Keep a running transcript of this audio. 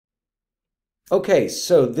Okay,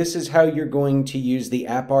 so this is how you're going to use the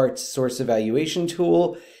AppArts Source Evaluation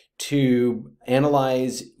tool to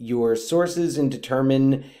analyze your sources and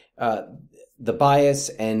determine the bias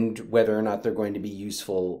and whether or not they're going to be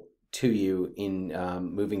useful to you in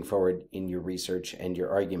moving forward in your research and your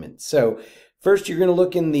argument. So first, you're going to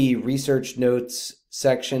look in the research notes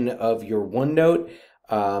section of your OneNote.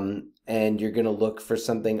 And you're going to look for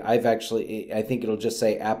something. I think it'll just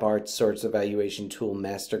say AppArts Source Evaluation Tool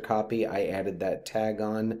Master Copy. I added that tag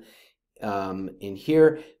on in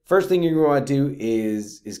here. First thing you're going to want to do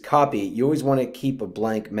is copy it. You always want to keep a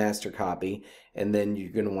blank master copy, and then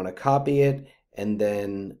you're going to want to copy it, and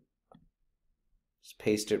then just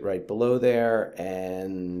paste it right below there.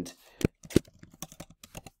 And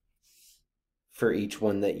for each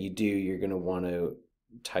one that you do, you're going to want to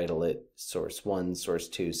title it source 1, source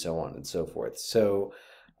 2, so on and so forth. So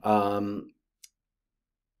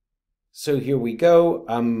so here we go.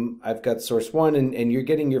 I've got source 1, and you're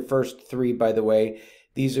getting your first 3, by the way.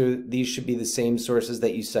 These should be the same sources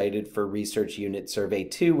that you cited for Research Unit Survey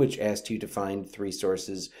 2, which asked you to find 3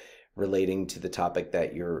 sources relating to the topic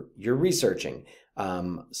that you're researching.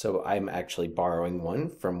 So I'm actually borrowing one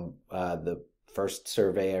from the first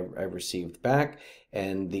survey I received back,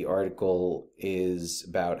 and the article is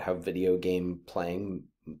about how video game playing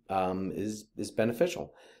is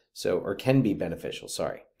beneficial. So, or can be beneficial,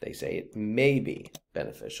 sorry. They say it may be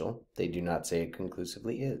beneficial. They do not say it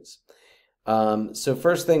conclusively is. So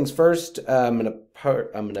first things first, I'm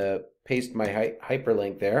gonna paste my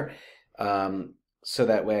hyperlink there, so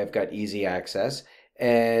that way I've got easy access.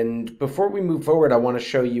 And before we move forward, I want to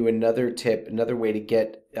show you another tip, another way to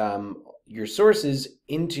get your sources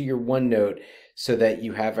into your OneNote so that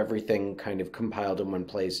you have everything kind of compiled in one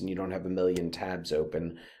place and you don't have a million tabs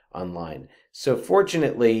open online. So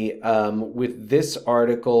fortunately, with this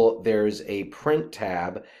article, there's a print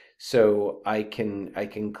tab. So I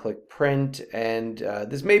can click print, and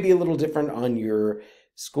this may be a little different on your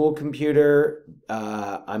school computer.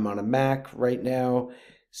 I'm on a Mac right now,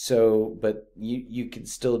 so but you can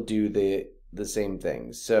still do the same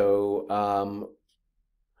thing. So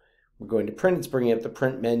we're going to print. It's bringing up the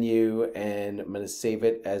print menu, and I'm going to save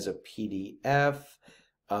it as a PDF.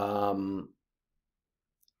 On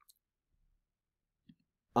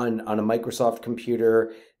a Microsoft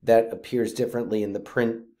computer, that appears differently in the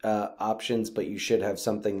print options, but you should have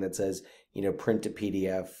something that says, you know, print to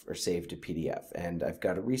PDF or save to PDF. And I've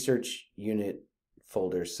got a research unit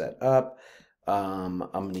folder set up. I'm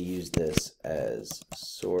going to use this as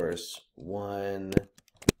source 1.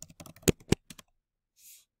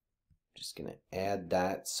 Just going to add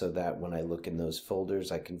that so that when I look in those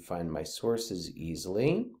folders, I can find my sources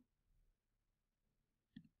easily.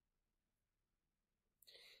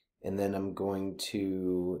 And then I'm going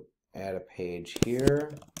to add a page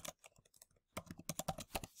here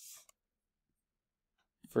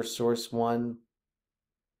for source 1. I'm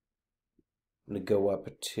going to go up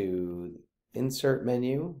to insert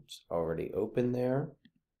menu, it's already open there.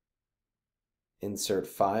 Insert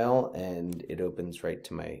file, and it opens right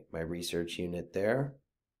to my research unit there.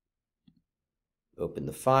 Open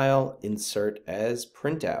the file, insert as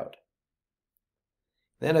printout.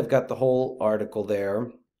 Then I've got the whole article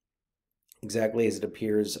there, exactly as it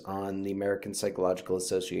appears on the American Psychological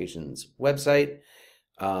Association's website.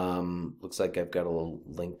 Looks like I've got a little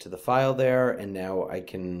link to the file there, and now I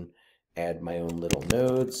can add my own little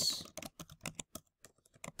nodes.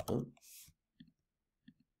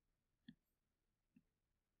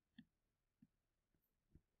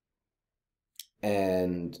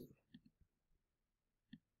 And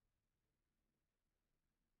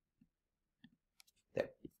there.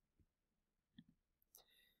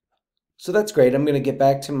 So that's great. I'm going to get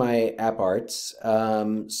back to my AppArts.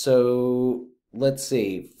 So let's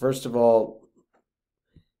see. First of all,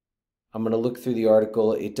 I'm going to look through the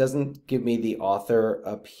article. It doesn't give me the author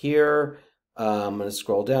up here. I'm going to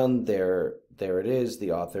scroll down. There it is.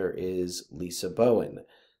 The author is Lisa Bowen.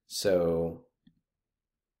 So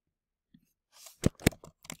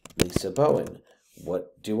Lisa Bowen.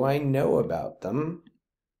 What do I know about them?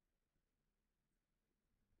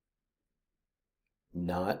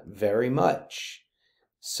 Not very much.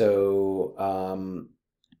 So I'm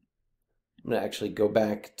going to actually go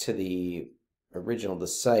back to the original, the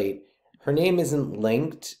site. Her name isn't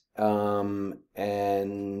linked,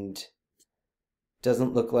 and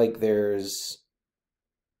doesn't look like there's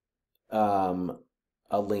a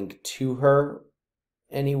link to her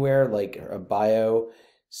anywhere, like a bio.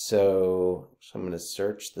 So I'm going to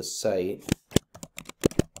search the site.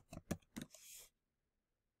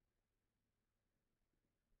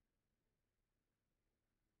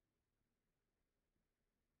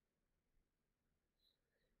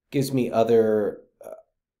 gives me other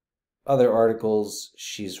articles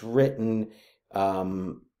she's written. If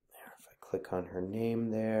I click on her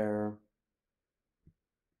name there.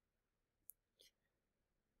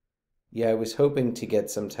 Yeah, I was hoping to get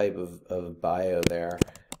some type of bio there.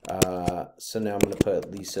 So now I'm going to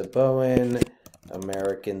put Lisa Bowen,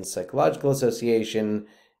 American Psychological Association,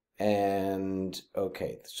 and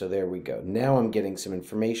okay, so there we go. Now I'm getting some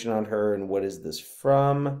information on her, and what is this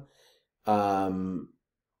from? APA,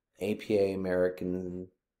 American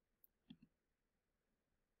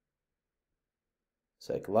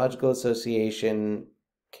Psychological Association.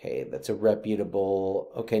 Okay, that's a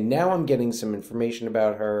reputable. Okay, now I'm getting some information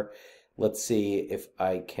about her. Let's see if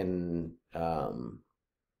I can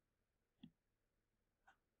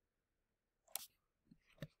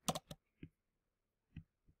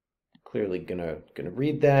clearly gonna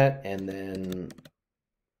read that, and then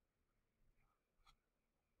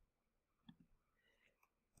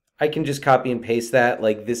I can just copy and paste that.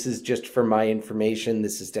 Like, this is just for my information.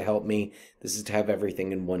 This is to help me. This is to have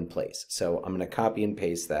everything in one place. So I'm going to copy and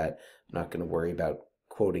paste that. I'm not going to worry about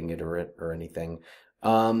quoting it or anything.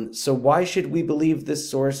 So why should we believe this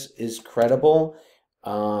source is credible?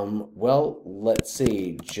 Well, let's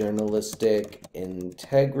see. Journalistic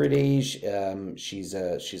integrity. She's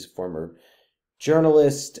a former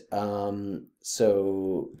journalist.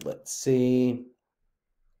 So let's see.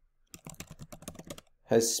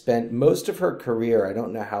 Has spent most of her career, I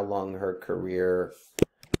don't know how long her career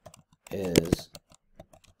is.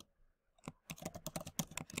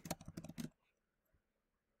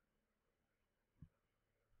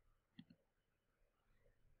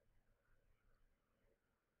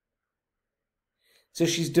 So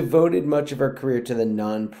she's devoted much of her career to the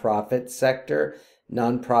nonprofit sector.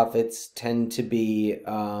 Nonprofits tend to be,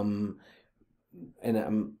 and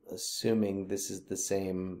I'm assuming this is the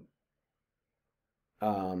same.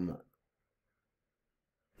 No,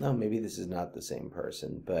 maybe this is not the same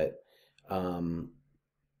person, but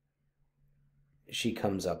she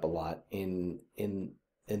comes up a lot in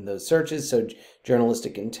those searches. So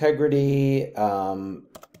journalistic integrity.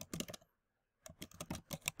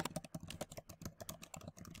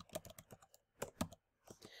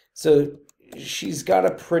 So she's got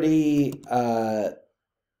a pretty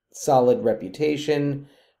solid reputation.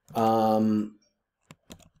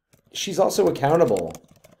 She's also accountable.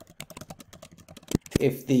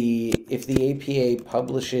 If the APA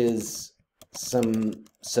publishes some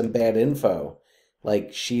bad info,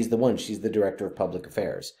 like, she's the director of public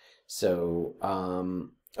affairs. So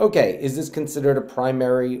okay, is this considered a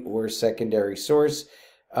primary or secondary source?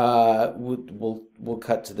 We'll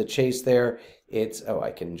cut to the chase there. It's, oh,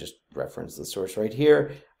 I can just reference the source right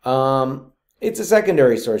here. It's a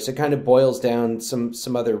secondary source. It kind of boils down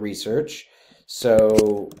some other research.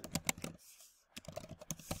 So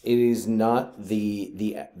it is not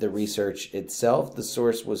the research itself. The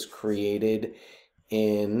source was created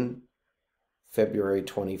in February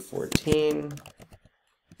 2014.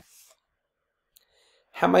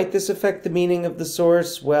 How might this affect the meaning of the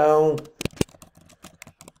source? Well,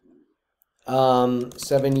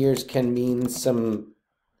 7 years can mean some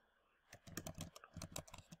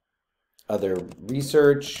other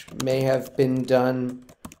research may have been done.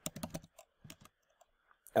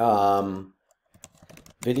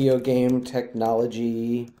 Video game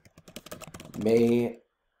technology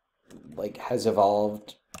has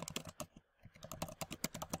evolved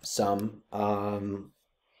some,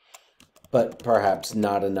 but perhaps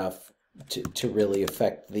not enough to really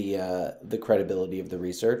affect the credibility of the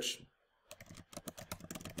research.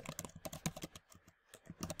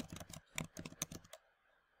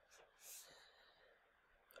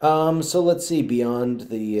 So let's see, beyond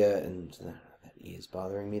the, and that E is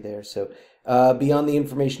bothering me there. So beyond the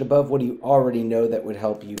information above, what do you already know that would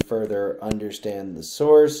help you further understand the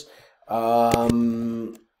source?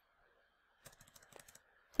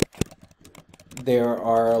 There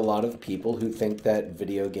are a lot of people who think that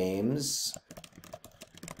video games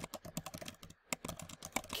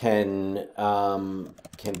can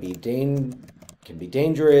be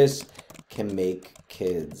dangerous, can make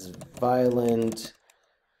kids violent,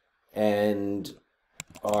 and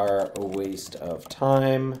are a waste of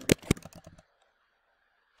time.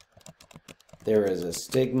 There is a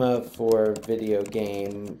stigma for video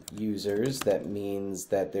game users. That means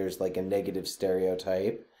that there's like a negative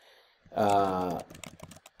stereotype. And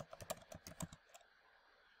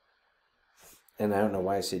I don't know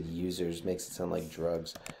why I said users, makes it sound like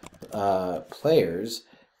drugs. Players,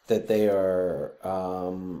 that they are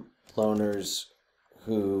loners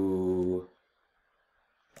who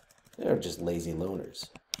are just lazy loners.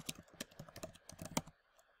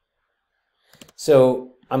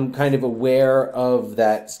 So I'm kind of aware of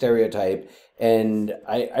that stereotype, and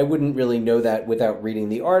I wouldn't really know that without reading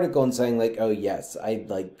the article and saying like, oh yes, I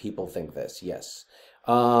like people think this. Yes.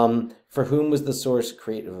 For whom was the source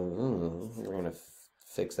created? We're gonna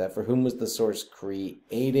fix that. For whom was the source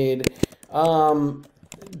created?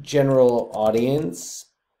 General audience,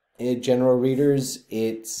 general readers.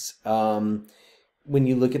 It's when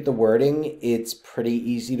you look at the wording, it's pretty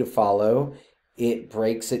easy to follow. It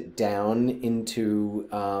breaks it down into,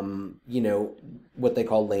 you know, what they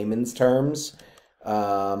call layman's terms,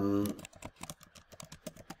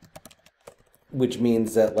 which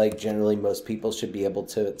means that, like, generally most people should be able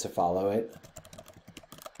to follow it.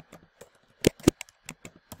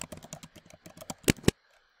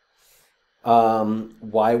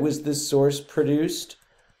 Why was this source produced?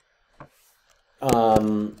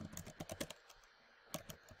 To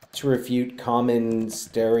refute common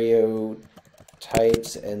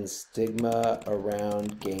stereotypes and stigma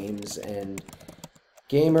around games and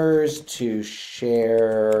gamers, to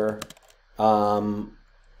share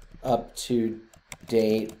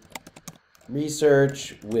up-to-date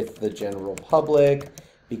research with the general public,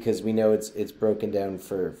 because we know it's broken down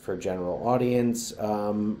for general audience.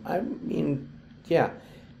 I mean, yeah,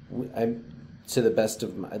 I'm to the best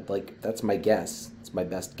of my, like, that's my guess. It's my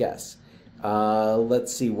best guess.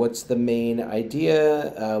 Let's see, what's the main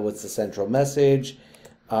idea? What's the central message?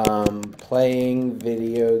 Playing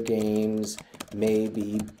video games may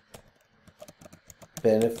be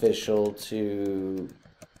beneficial to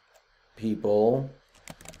people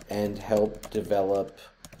and help develop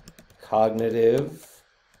cognitive.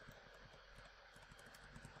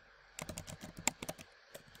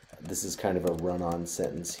 This is kind of a run-on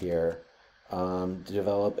sentence here.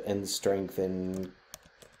 Develop and strengthen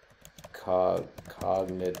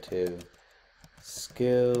cognitive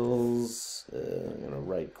skills. I'm going to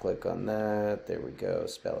right-click on that. There we go.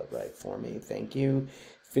 Spell it right for me. Thank you.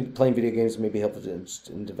 Playing video games may be helpful to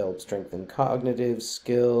develop strength and cognitive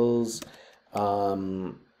skills, as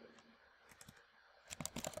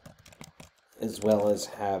well as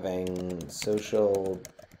having social,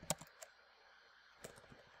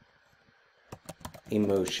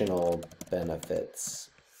 emotional benefits.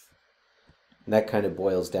 And that kind of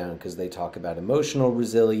boils down because they talk about emotional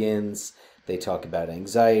resilience, they talk about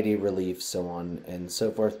anxiety relief, so on and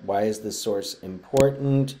so forth. Why is this source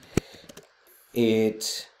important?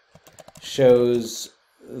 It shows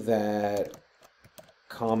that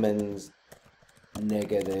common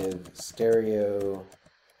negative stereotypes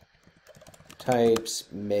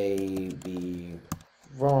may be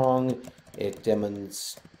wrong. It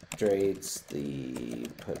demonstrates the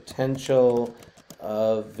potential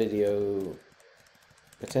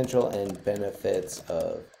and benefits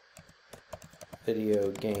of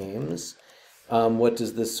video games. What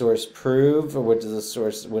does this source prove, or what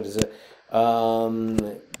is it?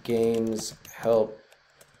 Games help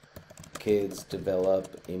kids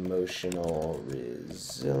develop emotional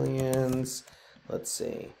resilience. Let's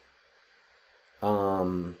see.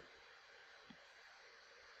 You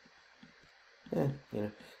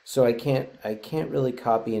know, so I can't really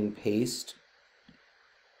copy and paste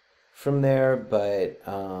from there, but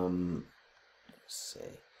let's see.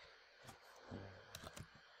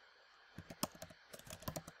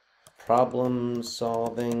 Problem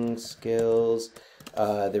solving skills.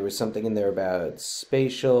 There was something in there about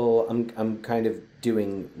spatial. I'm kind of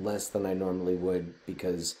doing less than I normally would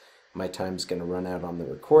because my time's going to run out on the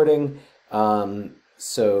recording.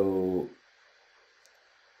 So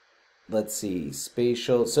let's see,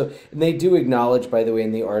 spatial. So, and they do acknowledge, by the way,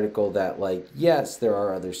 in the article that, like, yes, there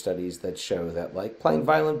are other studies that show that, like, playing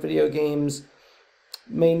violent video games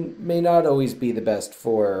may not always be the best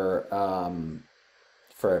for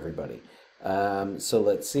everybody. So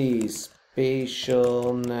let's see,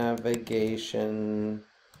 spatial navigation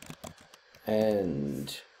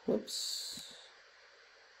and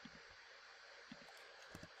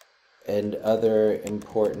and other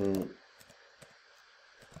important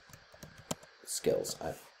skills.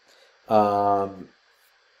 How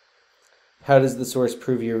does the source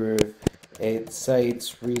prove it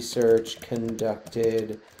cites research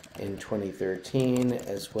conducted in 2013,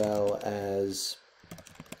 as well as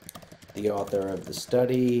the author of the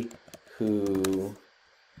study, who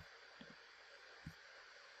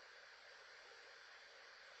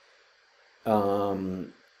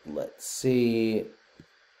let's see,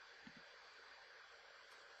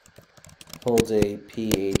 holds a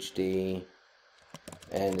PhD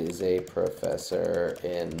and is a professor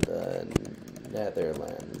in the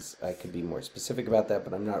Netherlands. I could be more specific about that,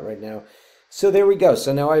 but I'm not right now. So there we go.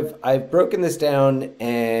 So now I've broken this down,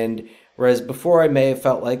 and whereas before I may have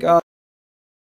felt like, oh,